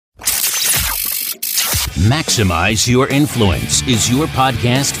Maximize Your Influence is your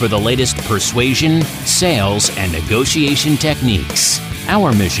podcast for the latest persuasion, sales, and negotiation techniques.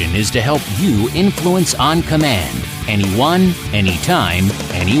 Our mission is to help you influence on command, anyone, anytime,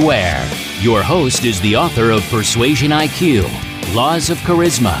 anywhere. Your host is the author of Persuasion IQ, Laws of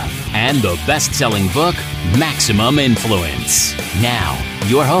Charisma, and the best-selling book, Maximum Influence. Now,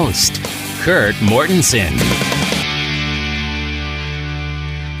 your host, Kurt Mortensen.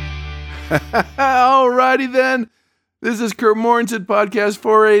 Alrighty then. This is Kurt Mortensen, podcast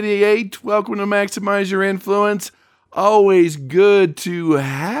 488. Welcome to Maximize Your Influence. Always good to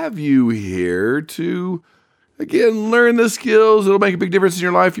have you here to, again, learn the skills. It'll make a big difference in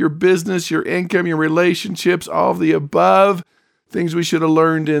your life, your business, your income, your relationships, all of the above. Things we should have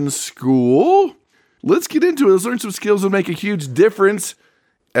learned in school. Let's get into it. Let's learn some skills that make a huge difference,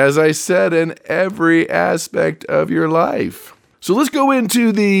 as I said, in every aspect of your life. So let's go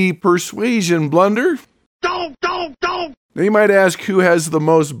into the persuasion blunder. Don't. Now you might ask who has the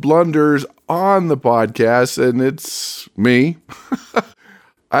most blunders on the podcast, and it's me.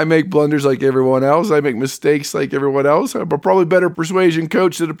 I make blunders like everyone else. I make mistakes like everyone else. I'm a probably better persuasion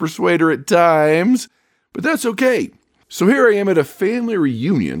coach than a persuader at times, but that's okay. So here I am at a family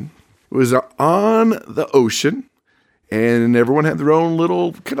reunion. It was on the ocean. And everyone had their own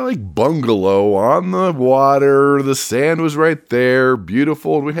little kind of like bungalow on the water. The sand was right there,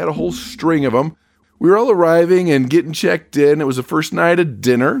 beautiful. And we had a whole string of them. We were all arriving and getting checked in. It was the first night of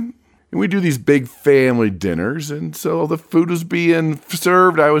dinner. And we do these big family dinners. And so the food was being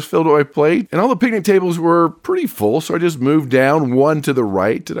served. I was filled with my plate. And all the picnic tables were pretty full. So I just moved down one to the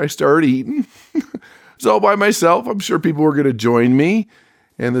right and I started eating. It's all by myself. I'm sure people were going to join me.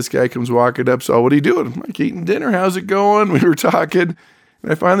 And this guy comes walking up, so what are you doing? I'm like, eating dinner, how's it going? We were talking,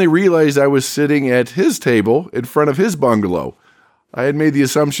 and I finally realized I was sitting at his table in front of his bungalow. I had made the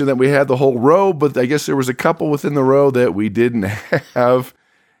assumption that we had the whole row, but I guess there was a couple within the row that we didn't have,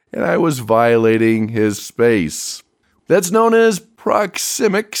 and I was violating his space. That's known as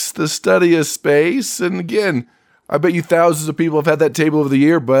proxemics, the study of space, and again, I bet you thousands of people have had that table over the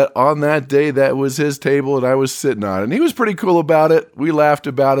year, but on that day, that was his table and I was sitting on it. And he was pretty cool about it. We laughed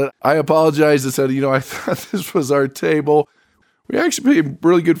about it. I apologized and said, I thought this was our table. We actually became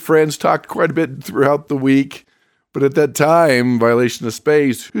really good friends, talked quite a bit throughout the week. But at that time, violation of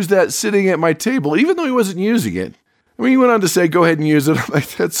space, who's that sitting at my table, even though he wasn't using it? I mean, he went on to say, go ahead and use it. I'm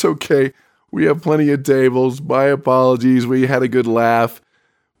like, that's okay. We have plenty of tables. My apologies. We had a good laugh.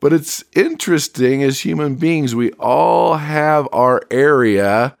 But it's interesting, as human beings, we all have our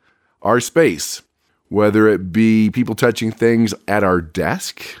area, our space, whether it be people touching things at our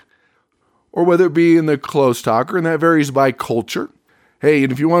desk or whether it be in the close talker, and that varies by culture. Hey,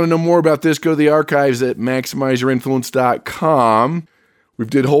 and if you want to know more about this, go to the archives at maximizeyourinfluence.com. We've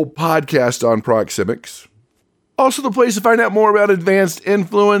did a whole podcast on proxemics. Also the place to find out more about advanced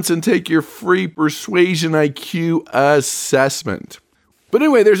influence and take your free Persuasion IQ assessment. But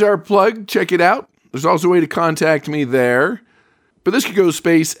anyway, there's our plug. Check it out. There's also a way to contact me there. But this could go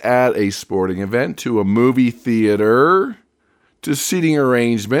space at a sporting event, to a movie theater, to seating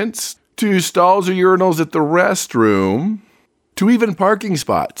arrangements, to stalls or urinals at the restroom, to even parking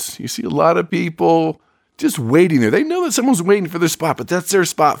spots. You see a lot of people just waiting there. They know that someone's waiting for their spot, but that's their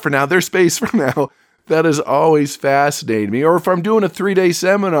spot for now, their space for now. That has always fascinated me. Or if I'm doing a 3-day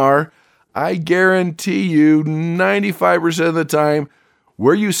seminar, I guarantee you 95% of the time,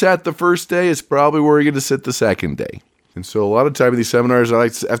 where you sat the first day is probably where you're going to sit the second day. And so a lot of time in these seminars, I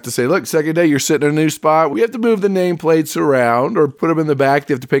like to have to say, look, second day, you're sitting in a new spot. We have to move the nameplates around or put them in the back.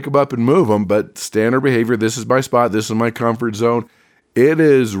 They have to pick them up and move them. But standard behavior, this is my spot. This is my comfort zone. It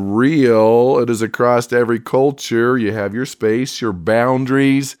is real. It is across every culture. You have your space, your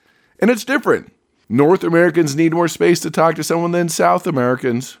boundaries, and it's different. North Americans need more space to talk to someone than South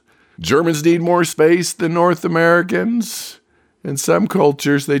Americans. Germans need more space than North Americans. In some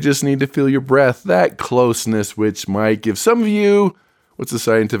cultures, they just need to feel your breath, that closeness, which might give some of you, what's the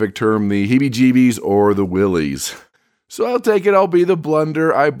scientific term, the heebie-jeebies or the willies. So I'll take it, I'll be the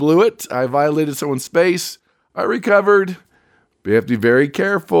blunder. I blew it. I violated someone's space. I recovered. But you have to be very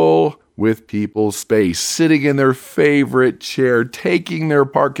careful with people's space, sitting in their favorite chair, taking their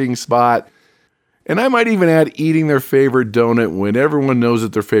parking spot. And I might even add eating their favorite donut when everyone knows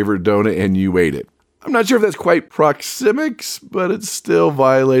it's their favorite donut and you ate it. I'm not sure if that's quite proxemics, but it's still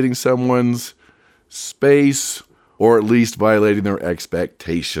violating someone's space or at least violating their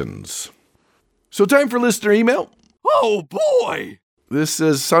expectations. So time for listener email. Oh boy! This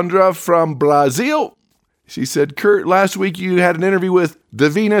is Sandra from Brazil. She said, Kurt, last week you had an interview with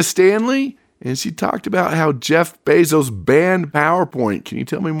Davina Stanley, And she talked about how Jeff Bezos banned PowerPoint. Can you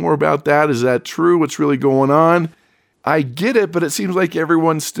tell me more about that? Is that true? What's really going on? I get it, but it seems like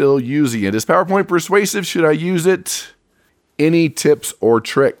everyone's still using it. Is PowerPoint persuasive? Should I use it? Any tips or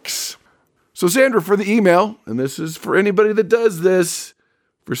tricks? So Sandra, for the email, and this is for anybody that does this,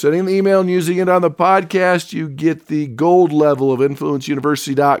 for sending the email and using it on the podcast, you get the gold level of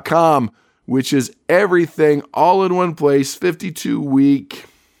influenceuniversity.com, which is everything all in one place, 52-week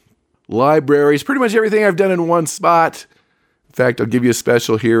libraries, pretty much everything I've done in one spot. In fact, I'll give you a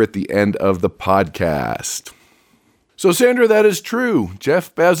special here at the end of the podcast. So Sandra, that is true.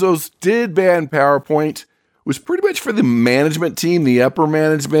 Jeff Bezos did ban PowerPoint. It was pretty much for the management team, the upper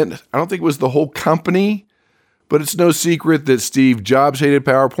management. I don't think it was the whole company, but it's no secret that Steve Jobs hated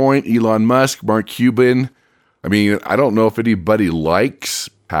PowerPoint, Elon Musk, Mark Cuban. I mean, I don't know if anybody likes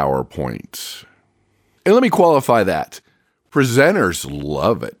PowerPoint. And let me qualify that. Presenters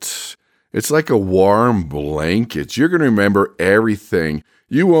love it. It's like a warm blanket. You're going to remember everything.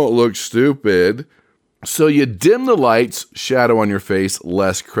 You won't look stupid. So you dim the lights, shadow on your face,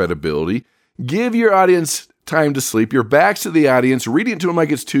 less credibility. Give your audience time to sleep. Your back's to the audience, reading it to them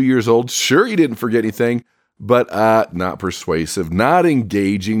like it's 2 years old. Sure, you didn't forget anything, but not persuasive, not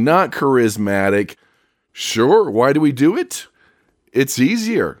engaging, not charismatic. Sure, why do we do it? It's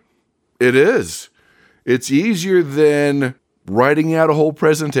easier. It is. It's easier than writing out a whole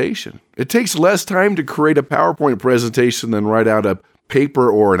presentation. It takes less time to create a PowerPoint presentation than write out a paper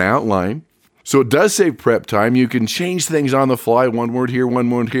or an outline. So it does save prep time. You can change things on the fly, one word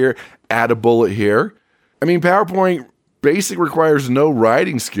here, add a bullet here. I mean, PowerPoint basically requires no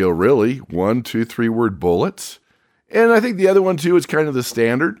writing skill, really. 1, 2, 3 word bullets. And I think the other one, too, is kind of the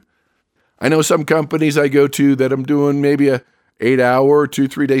standard. I know some companies I go to that I'm doing maybe a 8-hour,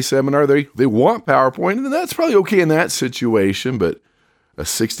 2-3 day seminar, they want PowerPoint, and that's probably okay in that situation, but a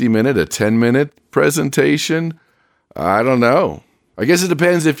 60-minute, a 10-minute presentation, I don't know. I guess it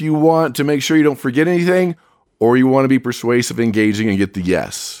depends if you want to make sure you don't forget anything or you want to be persuasive, engaging, and get the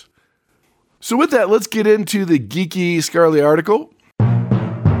yes. So with that, let's get into the geeky Scarly article.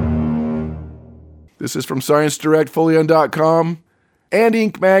 This is from ScienceDirect, Folion.com, and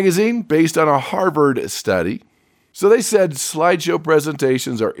Inc. magazine, based on a Harvard study. So they said slideshow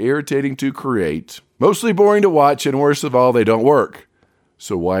presentations are irritating to create, mostly boring to watch, and worst of all, they don't work.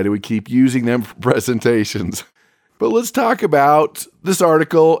 So why do we keep using them for presentations? But let's talk about this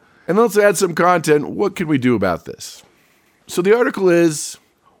article, and let's add some content. What can we do about this? So the article is,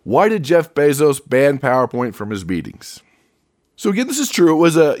 why did Jeff Bezos ban PowerPoint from his meetings? So again, this is true. It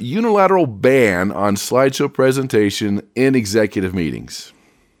was a unilateral ban on slideshow presentation in executive meetings.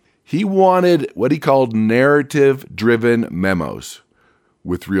 He wanted what he called narrative-driven memos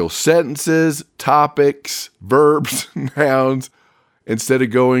with real sentences, topics, verbs, nouns, instead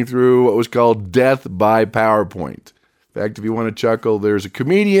of going through what was called death by PowerPoint. In fact, if you want to chuckle, there's a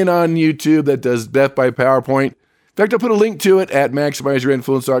comedian on YouTube that does death by PowerPoint. In fact, I'll put a link to it at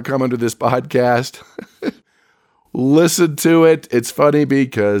maximizeyourinfluence.com under this podcast. Listen to it. It's funny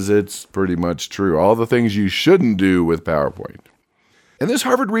because it's pretty much true. All the things you shouldn't do with PowerPoint. And this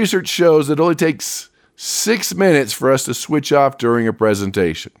Harvard research shows that it only takes 6 minutes for us to switch off during a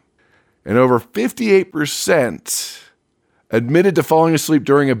presentation. And over 58% admitted to falling asleep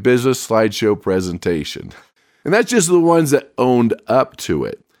during a business slideshow presentation. And that's just the ones that owned up to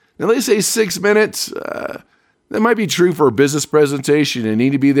it. Now, they say 6 minutes. That might be true for a business presentation. You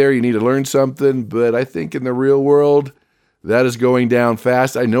need to be there. You need to learn something. But I think in the real world, that is going down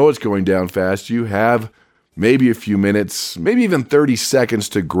fast. I know it's going down fast. You have maybe a few minutes, maybe even 30 seconds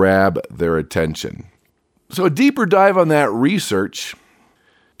to grab their attention. So a deeper dive on that research,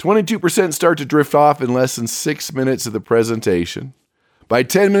 22% start to drift off in less than 6 minutes of the presentation. By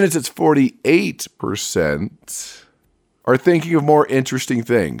 10 minutes, it's 48% are thinking of more interesting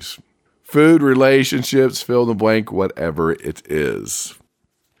things. Food, relationships, fill in the blank, whatever it is.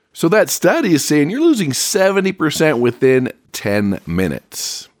 So that study is saying you're losing 70% within 10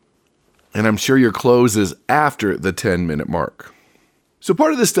 minutes. And I'm sure your close is after the 10-minute mark. So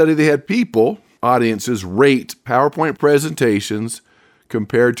part of the study, they had audiences, rate PowerPoint presentations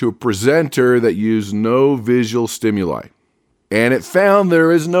compared to a presenter that used no visual stimuli. And it found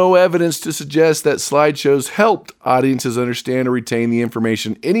there is no evidence to suggest that slideshows helped audiences understand or retain the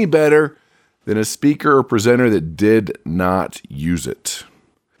information any better than a speaker or presenter that did not use it.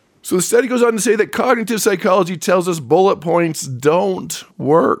 So the study goes on to say that cognitive psychology tells us bullet points don't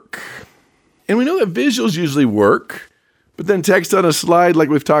work. And we know that visuals usually work, but then text on a slide, like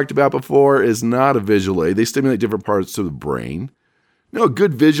we've talked about before, is not a visual aid. They stimulate different parts of the brain. A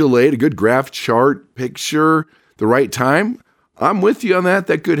good visual aid, a good graph, chart, picture, the right time, I'm with you on that.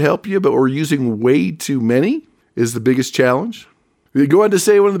 That could help you, but we're using way too many is the biggest challenge. We go on to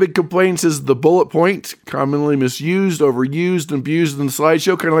say one of the big complaints is the bullet point, commonly misused, overused, and abused in the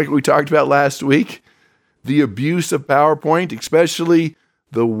slideshow, kind of like we talked about last week. The abuse of PowerPoint, especially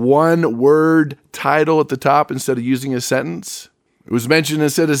the one-word title at the top instead of using a sentence. It was mentioned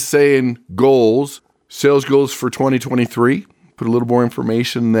instead of saying goals, sales goals for 2023. Put a little more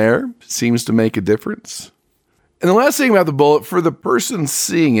information there. Seems to make a difference. And the last thing about the bullet, for the person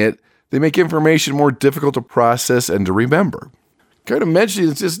seeing it, they make information more difficult to process and to remember. Kind of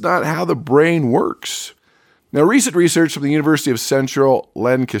mentioning it's just not how the brain works. Now, recent research from the University of Central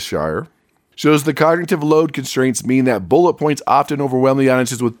Lancashire shows the cognitive load constraints mean that bullet points often overwhelm the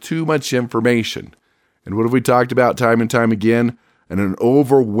audiences with too much information. And what have we talked about time and time again? And an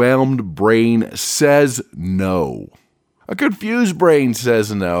overwhelmed brain says no. A confused brain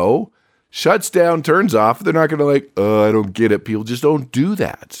says no, shuts down, turns off. They're not going to I don't get it. People just don't do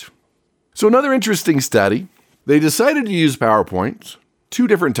that. So another interesting study, they decided to use PowerPoint, 2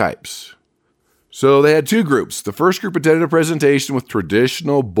 different types. So they had 2 groups. The first group attended a presentation with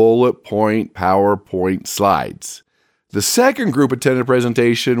traditional bullet point PowerPoint slides. The second group attended a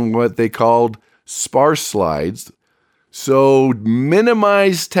presentation what they called sparse slides. So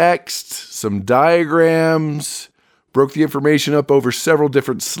minimized text, some diagrams, broke the information up over several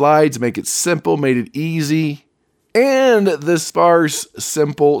different slides, make it simple, made it easy. And the sparse,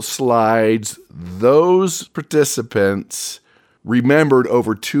 simple slides, those participants remembered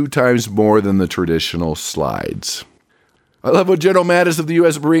over 2 times more than the traditional slides. I love what General Mattis of the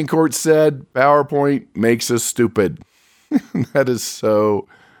U.S. Marine Corps said, PowerPoint makes us stupid. That is so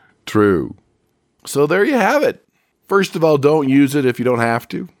true. So there you have it. First of all, don't use it if you don't have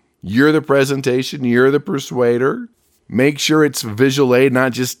to. You're the presentation, you're the persuader. Make sure it's visual aid,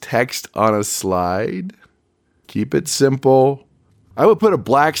 not just text on a slide. Keep it simple. I would put a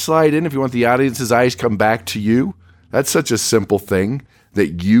black slide in if you want the audience's eyes come back to you. That's such a simple thing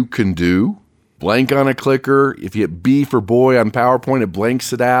that you can do. Blank on a clicker. If you hit B for boy on PowerPoint, it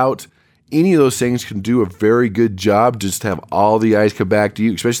blanks it out. Any of those things can do a very good job. Just have all the eyes come back to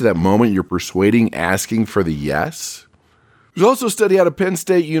you, especially that moment you're persuading, asking for the yes. There's also a study out of Penn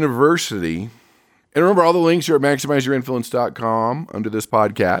State University. And remember, all the links are at MaximizeYourInfluence.com under this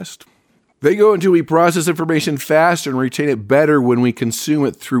podcast. They go into we process information faster and retain it better when we consume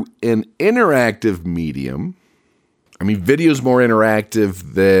it through an interactive medium. I mean, video is more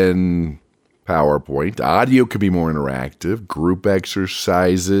interactive than PowerPoint. Audio can be more interactive. Group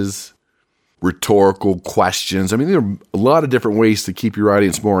exercises, rhetorical questions. I mean, there are a lot of different ways to keep your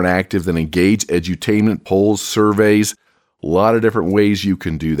audience more active than engaged. Edutainment, polls, surveys, a lot of different ways you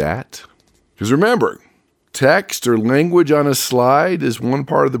can do that. Because remember, text or language on a slide is one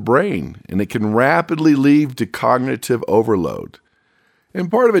part of the brain, and it can rapidly lead to cognitive overload.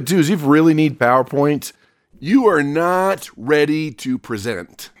 And part of it, too, is if you really need PowerPoint, you are not ready to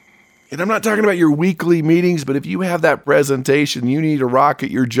present. And I'm not talking about your weekly meetings, but if you have that presentation, you need to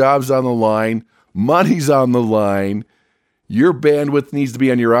rocket, your job's on the line, money's on the line, your bandwidth needs to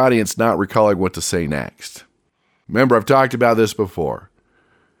be on your audience, not recalling what to say next. Remember, I've talked about this before,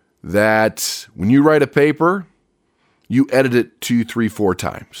 that when you write a paper, you edit it 2, 3, 4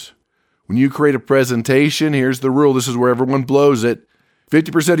 times. When you create a presentation, here's the rule. This is where everyone blows it.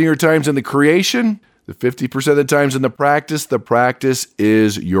 50% of your time's in the creation, the 50% of the time's in the practice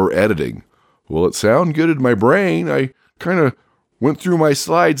is your editing. Well, it sounded good in my brain. I kind of went through my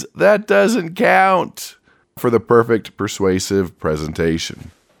slides. That doesn't count for the perfect persuasive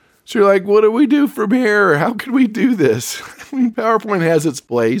presentation. So you're like, what do we do from here? How can we do this? I mean, PowerPoint has its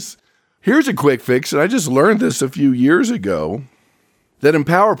place. Here's a quick fix, and I just learned this a few years ago, that in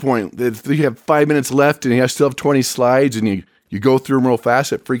PowerPoint, if you have 5 minutes left and you still have 20 slides and you go through them real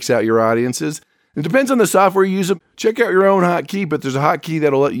fast, it freaks out your audiences. It depends on the software you use. Check out your own hotkey, but there's a hotkey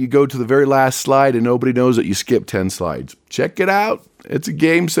that'll let you go to the very last slide and nobody knows that you skipped 10 slides. Check it out. It's a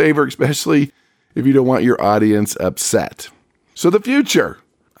game saver, especially if you don't want your audience upset. So the future.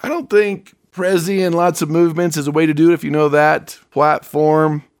 I don't think Prezi and lots of movements is a way to do it if you know that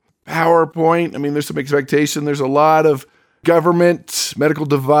platform. PowerPoint, I mean, there's some expectation. There's a lot of government, medical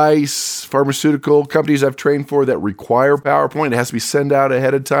device, pharmaceutical companies I've trained for that require PowerPoint. It has to be sent out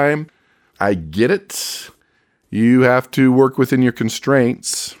ahead of time. I get it. You have to work within your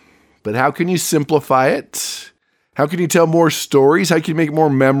constraints. But how can you simplify it? How can you tell more stories? How can you make it more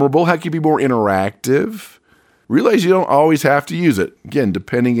memorable? How can you be more interactive? Realize you don't always have to use it. Again,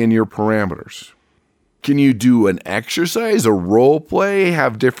 depending on your parameters. Can you do an exercise, a role play,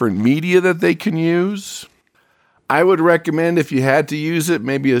 have different media that they can use? I would recommend if you had to use it,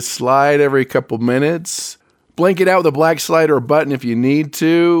 maybe a slide every couple minutes. Blank it out with a black slide or a button if you need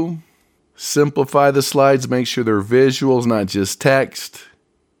to. Simplify the slides, make sure they're visuals, not just text.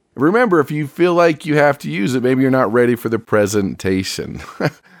 Remember, if you feel like you have to use it, maybe you're not ready for the presentation.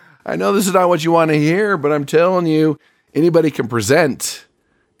 I know this is not what you want to hear, but I'm telling you, anybody can present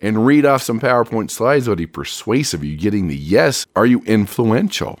and read off some PowerPoint slides. Are you persuasive? Are you getting the yes? Are you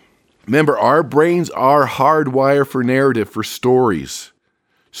influential? Remember, our brains are hardwired for narrative, for stories.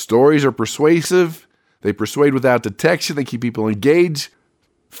 Stories are persuasive. They persuade without detection. They keep people engaged.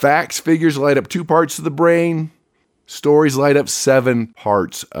 Facts, figures light up 2 parts of the brain. Stories light up 7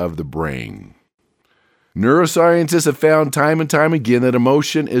 parts of the brain. Neuroscientists have found time and time again that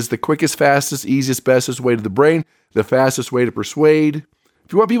emotion is the quickest, fastest, easiest, bestest way to the brain, the fastest way to persuade.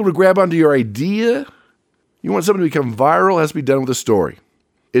 If you want people to grab onto your idea, you want something to become viral, it has to be done with a story.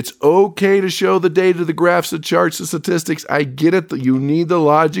 It's okay to show the data, the graphs, the charts, the statistics. I get it that you need the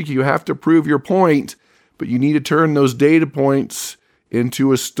logic. You have to prove your point, but you need to turn those data points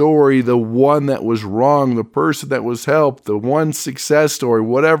into a story, the one that was wrong, the person that was helped, the one success story,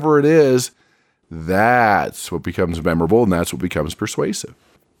 whatever it is. That's what becomes memorable, and that's what becomes persuasive.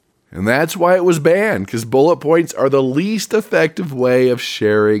 And that's why it was banned, because bullet points are the least effective way of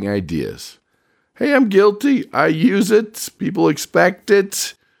sharing ideas. Hey, I'm guilty. I use it. People expect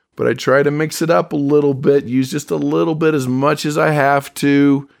it. But I try to mix it up a little bit, use just a little bit as much as I have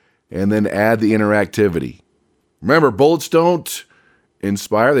to, and then add the interactivity. Remember, bullets don't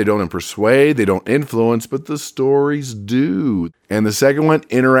inspire, they don't persuade, they don't influence, but the stories do. And the second one,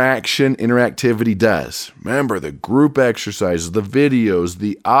 interactivity does. Remember, the group exercises, the videos,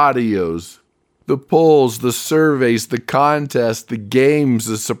 the audios, the polls, the surveys, the contests, the games,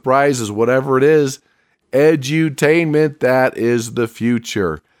 the surprises, whatever it is, edutainment, that is the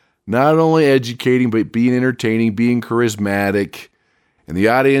future. Not only educating, but being entertaining, being charismatic. And the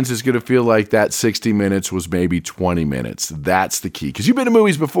audience is going to feel like that 60 minutes was maybe 20 minutes. That's the key. Because you've been to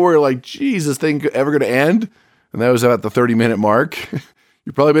movies before, you're like, geez, this thing ever going to end? And that was about the 30-minute mark.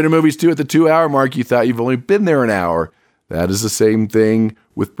 You've probably been to movies too at the 2-hour mark. You thought you've only been there an hour. That is the same thing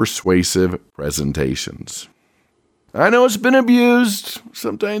with persuasive presentations. I know it's been abused.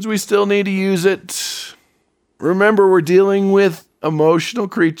 Sometimes we still need to use it. Remember, we're dealing with emotional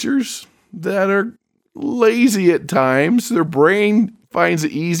creatures that are lazy at times. Their brain finds the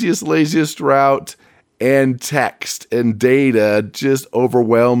easiest, laziest route, and text and data just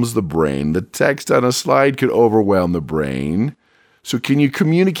overwhelms the brain. The text on a slide could overwhelm the brain. So can you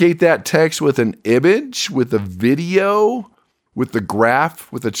communicate that text with an image, with a video, with the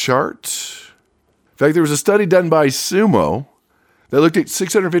graph, with a chart? In fact, there was a study done by Sumo that looked at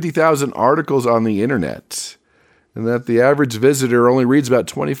 650,000 articles on the internet, and that the average visitor only reads about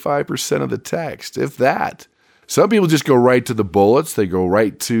 25% of the text, if that. Some people just go right to the bullets. They go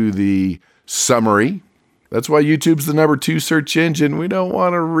right to the summary. That's why YouTube's the number 2 search engine. We don't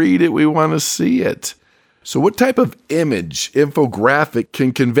want to read it. We want to see it. So what type of image, infographic,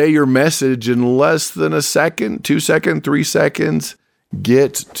 can convey your message in less than a second, 2 seconds, 3 seconds?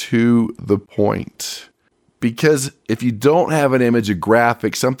 Get to the point. Because if you don't have an image, a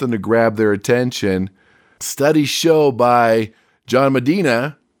graphic, something to grab their attention, studies show by John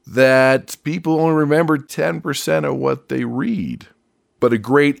Medina that people only remember 10% of what they read. But a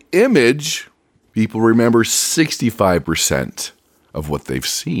great image, people remember 65% of what they've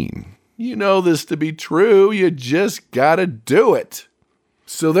seen. You know this to be true. You just got to do it.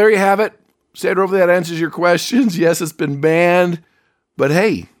 So there you have it. Sandra, hopefully that answers your questions. Yes, it's been banned. But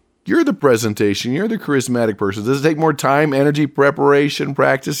hey, you're the presentation. You're the charismatic person. Does it take more time, energy, preparation,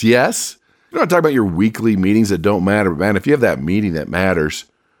 practice? Yes. We're not talking about your weekly meetings that don't matter. But man, if you have that meeting that matters,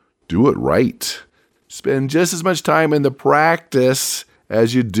 do it right. Spend just as much time in the practice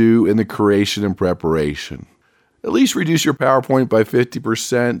as you do in the creation and preparation. At least reduce your PowerPoint by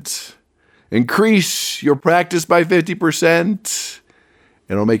 50%. Increase your practice by 50%. And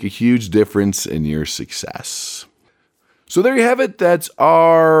it'll make a huge difference in your success. So there you have it. That's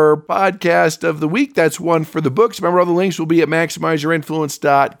our podcast of the week. That's one for the books. Remember, all the links will be at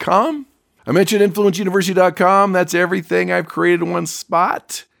maximizeyourinfluence.com. I mentioned influenceuniversity.com. That's everything I've created in one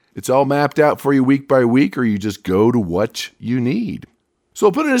spot. It's all mapped out for you week by week, or you just go to what you need. So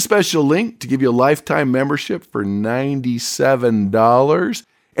I'll put in a special link to give you a lifetime membership for $97.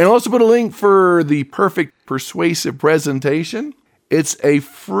 And I'll also put a link for the perfect persuasive presentation. It's a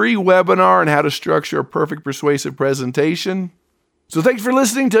free webinar on how to structure a perfect persuasive presentation. So thanks for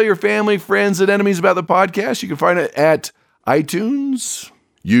listening. Tell your family, friends, and enemies about the podcast. You can find it at iTunes,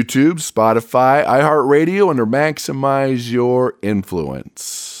 YouTube, Spotify, iHeartRadio under Maximize Your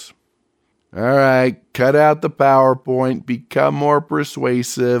Influence. All right, cut out the PowerPoint, become more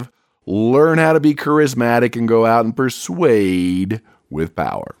persuasive, learn how to be charismatic and go out and persuade with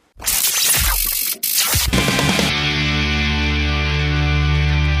power.